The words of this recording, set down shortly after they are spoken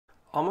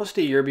Almost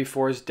a year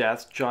before his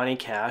death, Johnny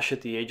Cash,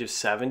 at the age of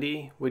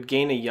 70, would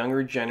gain a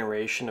younger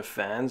generation of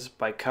fans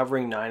by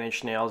covering Nine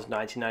Inch Nails'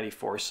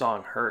 1994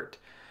 song Hurt.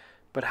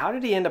 But how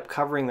did he end up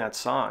covering that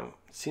song?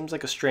 It seems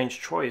like a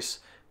strange choice,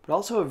 but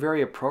also a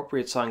very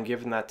appropriate song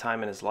given that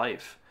time in his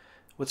life.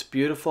 What's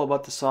beautiful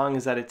about the song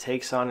is that it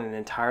takes on an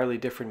entirely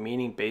different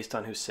meaning based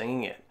on who's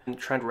singing it. And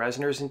Trent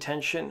Reznor's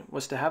intention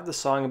was to have the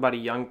song about a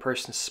young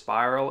person's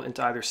spiral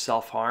into either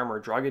self-harm or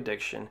drug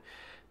addiction,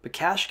 but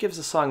Cash gives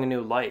the song a new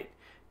light.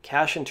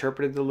 Cash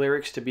interpreted the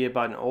lyrics to be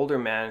about an older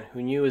man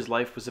who knew his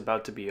life was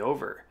about to be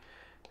over.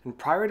 And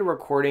prior to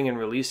recording and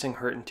releasing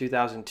Hurt in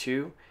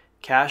 2002,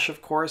 Cash,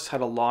 of course,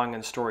 had a long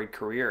and storied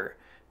career.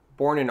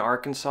 Born in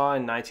Arkansas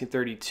in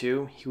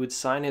 1932, he would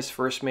sign his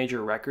first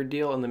major record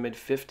deal in the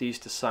mid-50s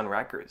to Sun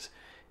Records,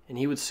 and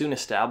he would soon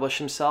establish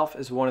himself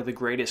as one of the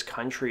greatest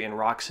country and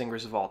rock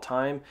singers of all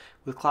time,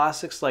 with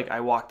classics like I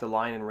Walk the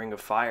Line and Ring of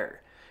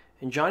Fire.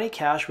 And Johnny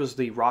Cash was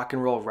the rock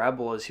and roll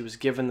rebel, as he was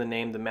given the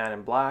name the Man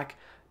in Black,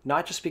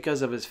 not just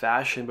because of his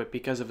fashion, but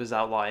because of his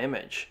outlaw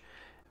image.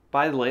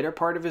 By the later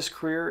part of his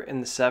career,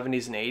 in the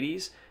 70s and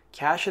 80s,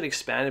 Cash had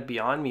expanded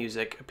beyond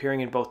music,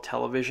 appearing in both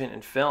television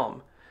and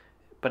film.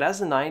 But as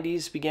the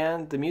 90s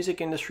began, the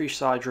music industry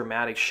saw a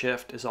dramatic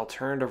shift, as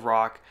alternative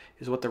rock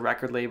is what the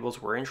record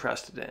labels were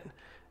interested in.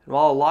 And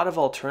while a lot of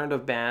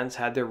alternative bands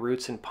had their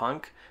roots in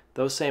punk,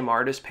 those same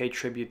artists paid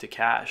tribute to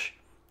Cash.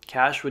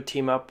 Cash would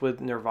team up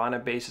with Nirvana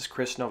bassist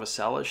Chris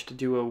Novoselic to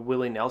do a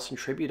Willie Nelson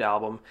tribute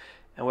album,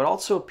 and would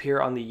also appear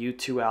on the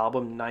U2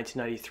 album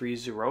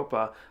 1993's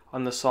Zooropa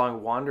on the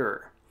song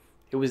Wanderer.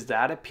 It was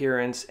that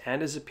appearance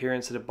and his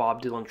appearance at a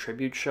Bob Dylan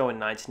tribute show in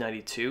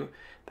 1992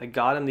 that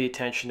got him the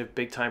attention of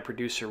big-time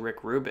producer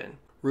Rick Rubin.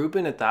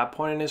 Rubin, at that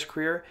point in his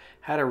career,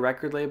 had a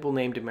record label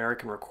named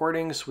American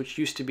Recordings, which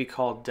used to be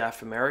called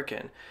Def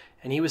American,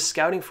 and he was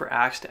scouting for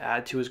acts to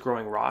add to his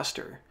growing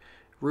roster.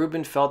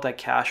 Rubin felt that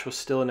Cash was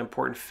still an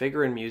important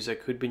figure in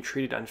music who'd been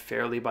treated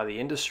unfairly by the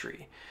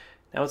industry.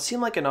 Now, it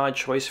seemed like an odd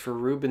choice for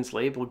Rubin's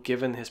label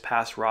given his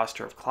past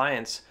roster of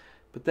clients,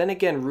 but then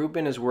again,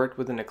 Rubin has worked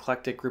with an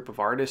eclectic group of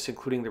artists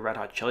including the Red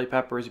Hot Chili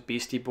Peppers,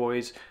 Beastie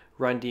Boys,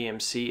 Run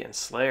DMC, and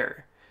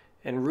Slayer.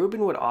 And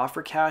Rubin would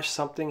offer Cash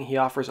something he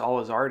offers all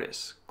his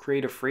artists: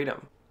 creative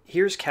freedom.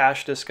 Here's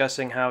Cash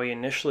discussing how he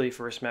initially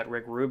first met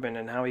Rick Rubin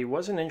and how he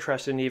wasn't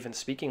interested in even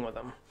speaking with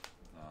him.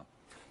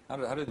 How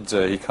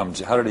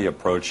did he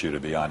approach you to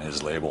be on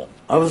his label?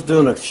 I was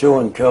doing a show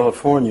in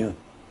California,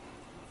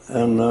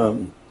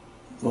 and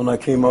when I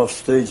came off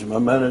stage, my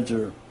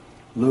manager,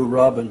 Lou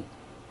Robin,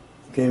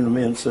 came to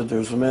me and said,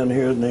 "There's a man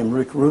here named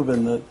Rick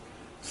Rubin that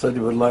said he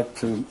would like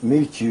to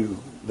meet you,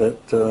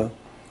 that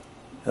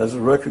has a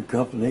record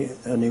company,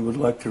 and he would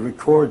like to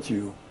record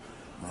you."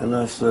 And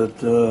I said,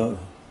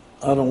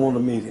 "I don't want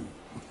to meet him."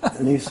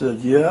 And he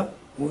said, "Yeah,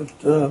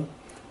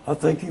 I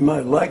think you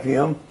might like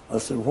him." I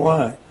said,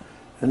 "Why?"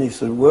 And he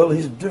said, "Well,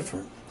 he's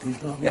different.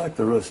 He's not like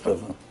the rest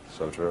of them."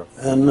 So true.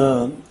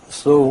 And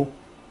so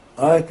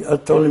I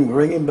told him to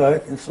bring him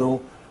back, and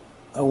so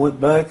I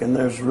went back, and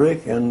there's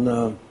Rick,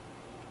 and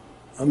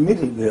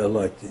immediately I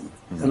liked him.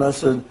 Mm-hmm. And I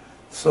said,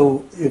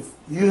 "So if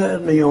you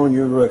had me on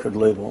your record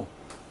label,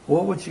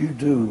 what would you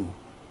do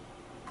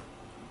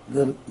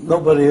that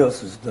nobody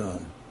else has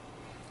done?"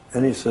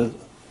 And he said,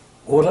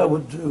 "What I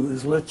would do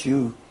is let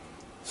you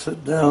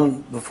sit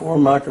down before a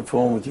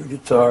microphone with your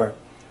guitar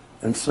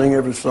and sing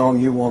every song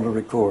you want to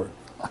record."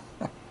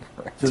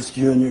 Just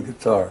you and your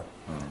guitar.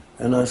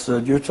 Mm-hmm. And I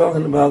said, "You're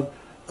talking about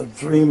a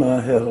dream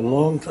I had a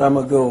long time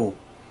ago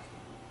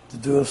to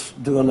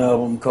do an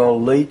album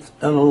called Late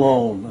and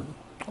Alone."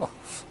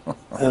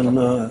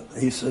 And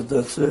he said,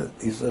 "That's it."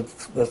 He said,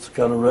 "That's the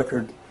kind of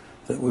record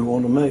that we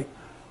want to make."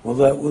 Well,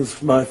 that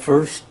was my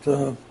first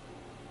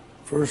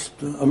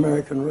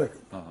American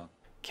record.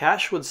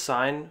 Cash would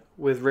sign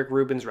with Rick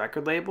Rubin's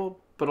record label,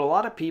 but a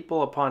lot of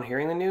people, upon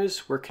hearing the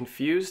news, were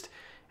confused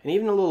and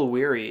even a little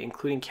weary,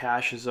 including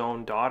Cash's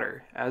own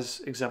daughter,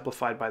 as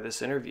exemplified by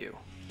this interview.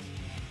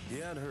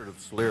 Yeah, I'd heard of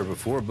Slayer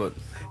before, but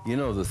you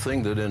know, the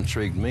thing that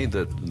intrigued me,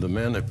 that the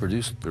man that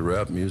produced the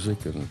rap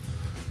music and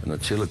the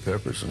Chili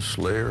Peppers and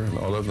Slayer and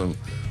all of them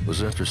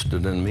was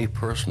interested in me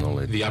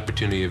personally. The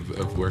opportunity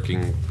of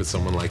working with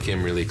someone like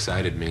him really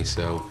excited me,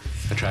 so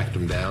I tracked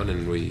him down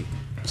and we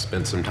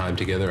spent some time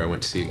together. I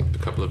went to see a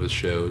couple of his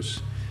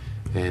shows,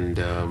 and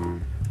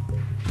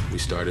we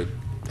started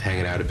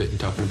hanging out a bit and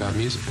talking about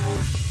music.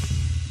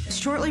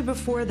 Shortly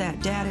before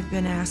that, Dad had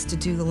been asked to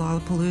do the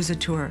Lollapalooza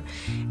tour,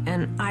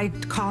 and I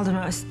called him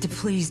and I said,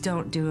 "Please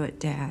don't do it,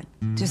 Dad.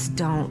 Just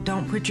don't.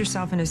 Don't put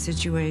yourself in a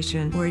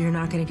situation where you're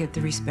not going to get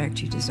the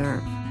respect you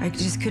deserve." I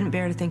just couldn't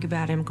bear to think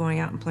about him going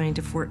out and playing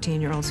to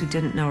 14-year-olds who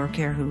didn't know or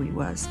care who he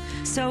was.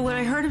 So when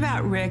I heard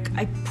about Rick,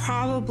 I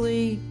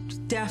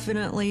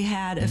definitely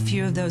had a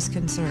few of those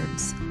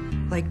concerns.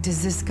 Like,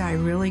 does this guy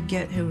really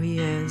get who he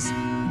is?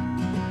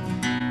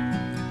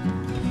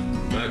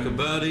 Back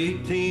about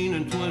 18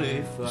 and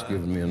 25. It's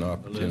given me an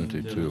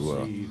opportunity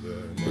to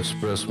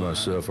express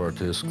myself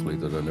artistically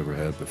that I never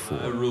had before.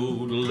 I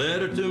wrote a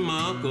letter to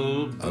my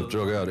uncle. I've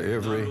drug out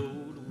every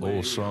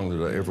old song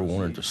that I ever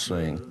wanted to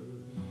sing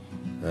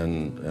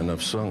and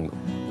I've sung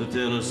them. The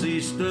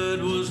Tennessee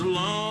stud was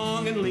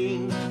long and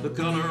lean, the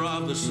color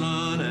of the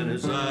sun, and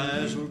his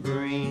eyes were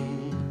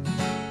green.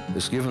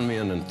 It's given me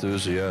an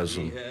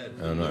enthusiasm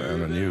and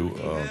a new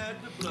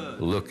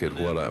look at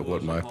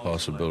what my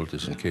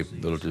possibilities and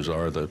capabilities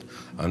are that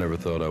I never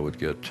thought I would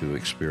get to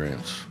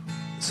experience.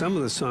 Some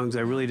of the songs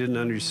I really didn't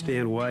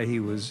understand why he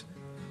was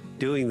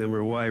doing them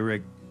or why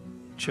Rick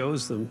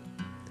chose them.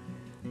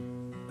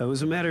 It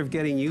was a matter of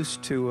getting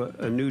used to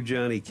a new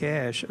Johnny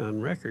Cash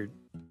on record.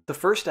 The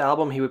first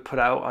album he would put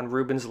out on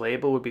Rubin's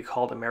label would be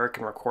called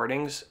American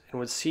Recordings and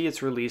would see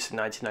its release in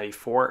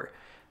 1994.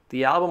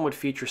 The album would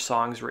feature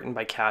songs written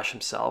by Cash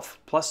himself,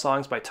 plus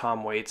songs by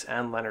Tom Waits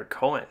and Leonard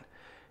Cohen.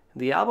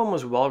 The album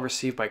was well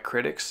received by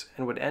critics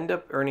and would end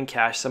up earning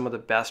Cash some of the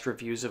best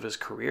reviews of his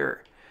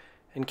career.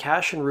 And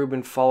Cash and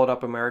Rubin followed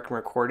up American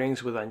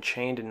Recordings with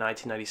Unchained in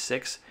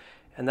 1996,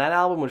 and that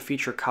album would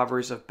feature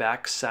covers of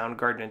Beck,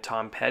 Soundgarden, and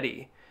Tom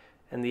Petty.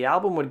 And the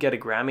album would get a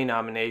Grammy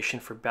nomination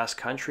for Best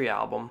Country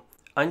Album.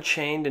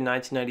 Unchained in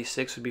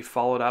 1996 would be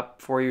followed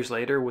up 4 years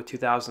later with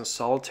 2000's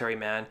Solitary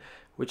Man,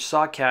 which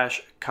saw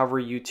Cash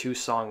cover U2's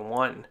song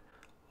One.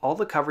 All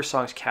the cover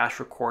songs Cash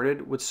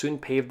recorded would soon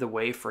pave the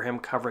way for him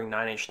covering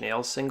Nine Inch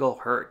Nails' single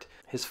Hurt.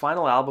 His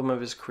final album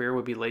of his career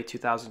would be late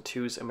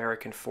 2002's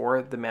American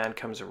 4, The Man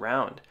Comes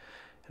Around.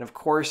 And of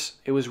course,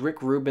 it was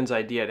Rick Rubin's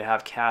idea to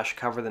have Cash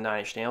cover the Nine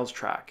Inch Nails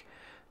track.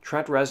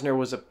 Trent Reznor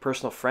was a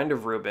personal friend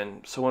of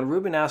Rubin, so when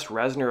Rubin asked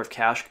Reznor if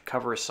Cash could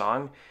cover a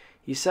song,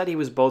 he said he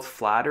was both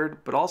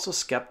flattered but also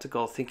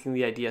skeptical, thinking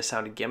the idea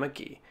sounded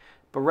gimmicky.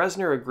 But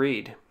Reznor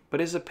agreed, but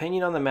his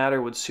opinion on the matter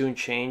would soon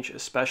change,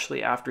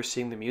 especially after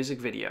seeing the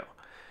music video.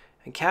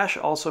 And Cash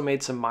also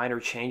made some minor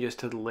changes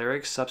to the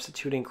lyrics,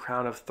 substituting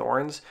Crown of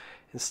Thorns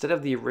instead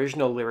of the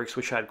original lyrics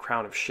which had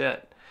Crown of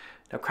Shit.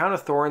 Now, Crown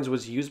of Thorns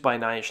was used by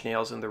Nine Inch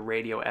Nails in the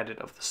radio edit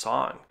of the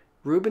song.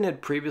 Rubin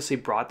had previously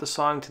brought the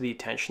song to the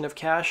attention of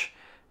Cash,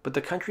 but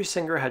the country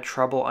singer had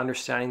trouble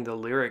understanding the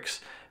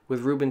lyrics,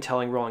 with Rubin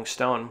telling Rolling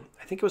Stone,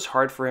 "I think it was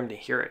hard for him to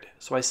hear it.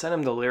 So I sent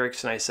him the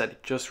lyrics and I said,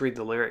 just read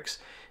the lyrics.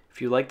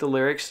 If you like the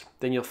lyrics,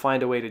 then you'll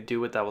find a way to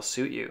do it that will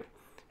suit you."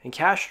 And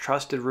Cash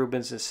trusted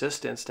Rubin's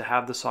insistence to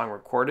have the song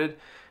recorded,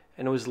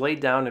 and it was laid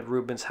down at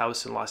Rubin's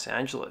house in Los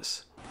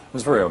Angeles. It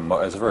was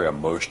a very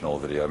emotional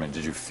video. I mean,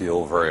 did you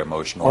feel very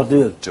emotional I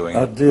did. doing it?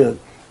 I did.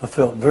 I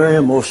felt very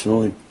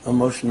emotional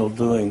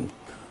doing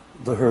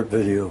the Hurt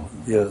video,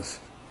 yes.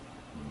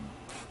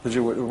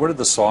 Where did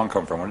the song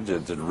come from?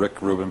 Did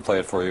Rick Rubin play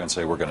it for you and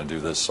say, we're going to do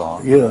this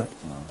song? Yeah.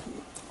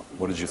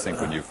 What did you think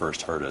when you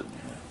first heard it?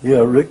 Yeah,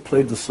 Rick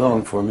played the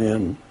song for me,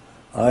 and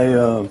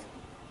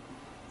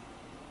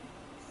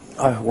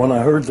when I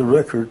heard the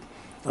record,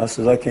 I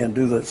said, I can't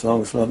do that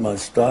song, it's not my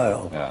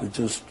style. Yeah.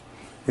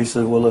 He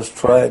said, well, let's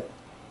try it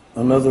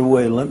another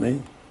way, let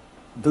me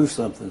do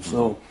something.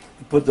 So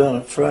he put down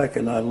a track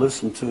and I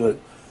listened to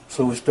it.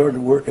 So we started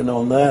working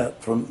on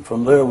that.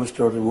 From there we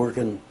started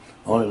working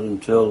on it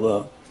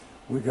until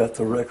we got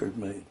the record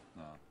made.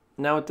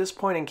 Now at this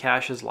point in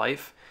Cash's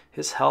life,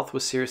 his health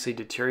was seriously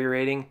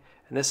deteriorating,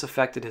 and this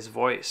affected his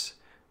voice.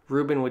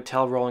 Rubin would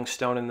tell Rolling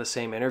Stone in the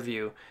same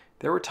interview,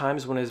 there were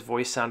times when his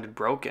voice sounded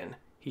broken.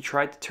 He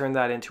tried to turn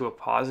that into a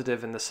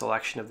positive in the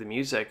selection of the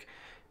music.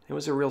 It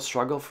was a real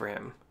struggle for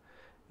him.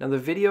 Now the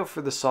video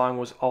for the song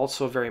was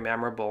also very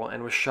memorable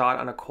and was shot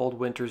on a cold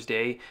winter's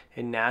day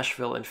in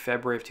Nashville in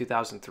February of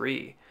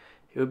 2003.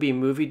 It would be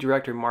movie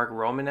director Mark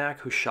Romanek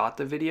who shot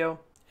the video,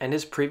 and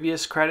his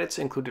previous credits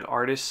included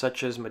artists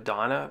such as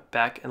Madonna,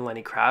 Beck, and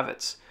Lenny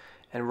Kravitz.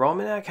 And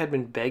Romanek had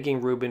been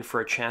begging Rubin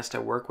for a chance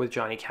to work with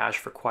Johnny Cash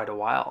for quite a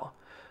while.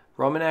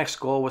 Romanek's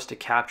goal was to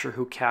capture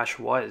who Cash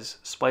was,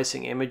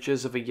 splicing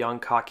images of a young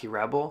cocky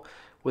rebel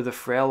with a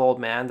frail old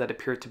man that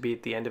appeared to be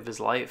at the end of his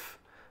life.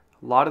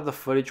 A lot of the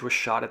footage was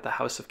shot at the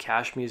House of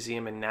Cash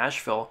Museum in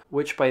Nashville,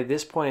 which by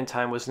this point in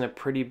time was in a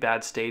pretty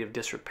bad state of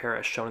disrepair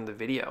as shown in the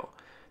video.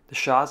 The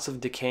shots of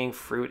decaying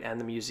fruit and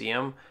the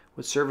museum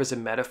would serve as a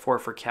metaphor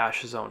for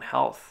Cash's own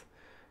health.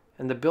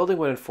 And the building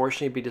would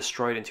unfortunately be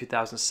destroyed in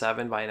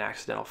 2007 by an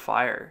accidental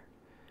fire.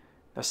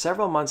 Now,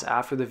 several months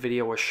after the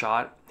video was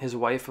shot, his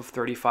wife of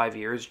 35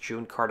 years,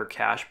 June Carter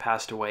Cash,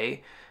 passed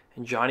away,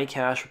 and Johnny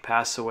Cash would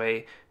pass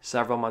away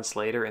several months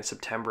later in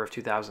September of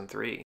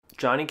 2003.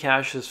 Johnny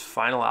Cash's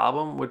final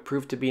album would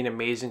prove to be an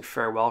amazing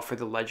farewell for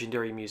the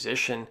legendary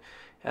musician,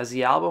 as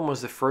the album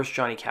was the first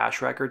Johnny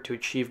Cash record to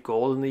achieve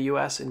gold in the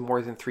US in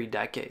more than 3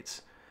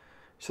 decades.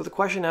 So the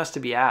question has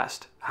to be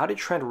asked, how did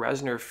Trent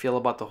Reznor feel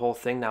about the whole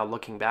thing now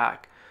looking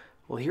back?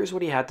 Well, here's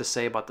what he had to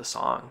say about the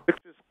song.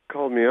 Rick just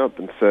called me up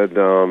and said,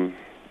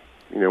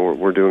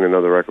 we're doing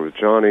another record with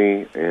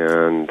Johnny,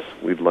 and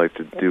we'd like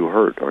to do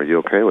Hurt. Are you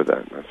okay with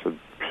that? And I said,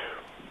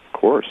 of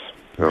course.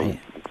 I'm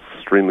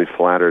extremely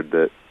flattered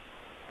that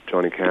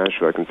Johnny Cash,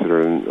 who I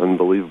consider an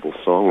unbelievable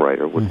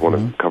songwriter, would want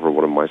to cover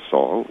one of my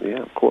songs.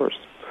 Yeah, of course.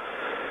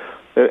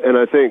 And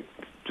I think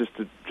just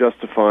to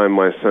justify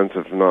my sense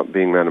of not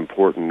being that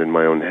important in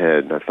my own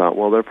head, I thought,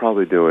 well, they're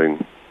probably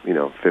doing,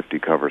 50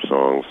 cover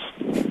songs,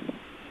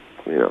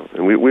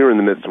 and we were in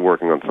the midst of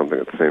working on something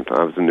at the same time.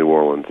 I was in New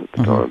Orleans at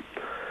the time.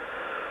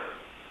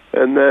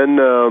 And then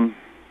a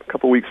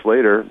couple weeks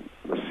later,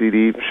 a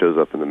CD shows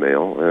up in the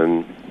mail,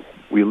 and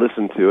we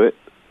listened to it.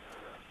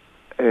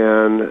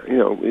 And, you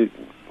know, it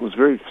was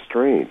very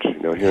strange, you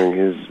know, hearing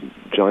his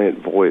giant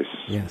voice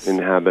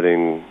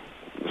inhabiting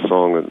the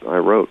song that I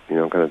wrote, you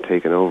know, kind of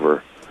taken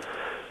over.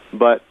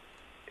 But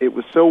it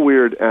was so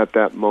weird at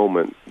that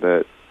moment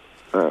that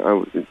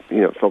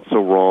it felt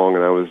so wrong,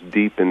 and I was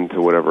deep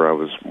into whatever I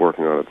was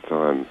working on at the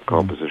time,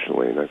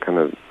 compositionally, and I kind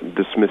of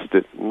dismissed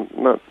it.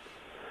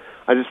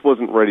 I just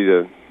wasn't ready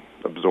to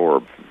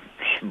absorb.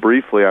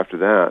 Briefly after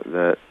that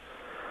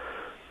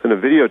then a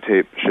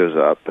videotape shows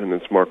up, and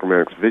it's Mark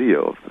Romanik's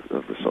video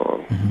of the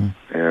song.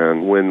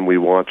 And when we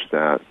watched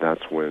that,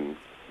 that's when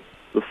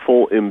the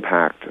full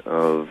impact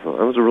of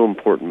that was a real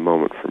important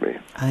moment for me.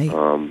 I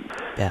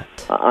bet.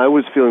 I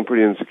was feeling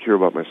pretty insecure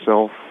about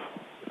myself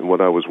and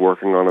what I was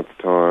working on at the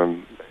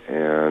time,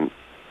 and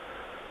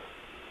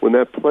when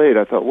that played,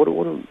 I thought, what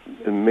an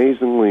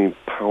amazingly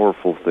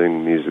powerful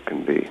thing music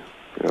can be.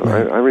 You know,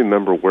 I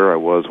remember where I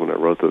was when I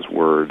wrote those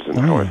words and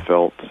how I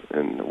felt,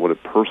 and what a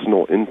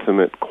personal,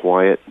 intimate,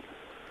 quiet,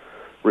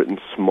 written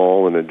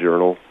small in a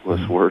journal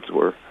those words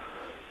were,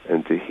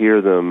 and to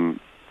hear them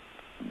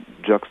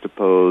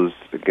juxtaposed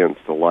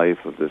against the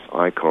life of this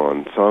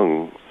icon,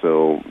 sung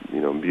so, you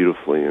know,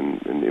 beautifully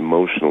and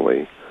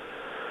emotionally.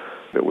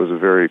 It was a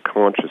very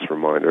conscious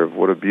reminder of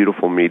what a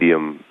beautiful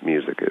medium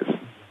music is.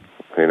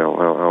 You know,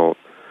 how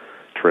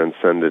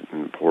transcendent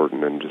and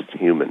important and just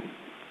human.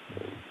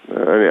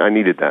 I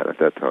needed that at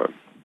that time.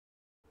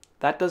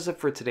 That does it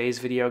for today's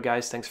video,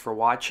 guys. Thanks for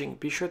watching.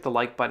 Be sure to hit the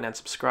like button and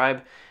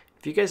subscribe.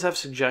 If you guys have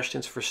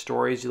suggestions for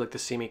stories you'd like to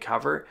see me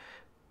cover,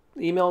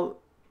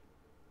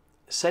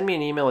 send me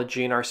an email at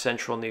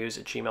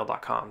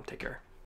gnrcentralnews@gmail.com. Take care.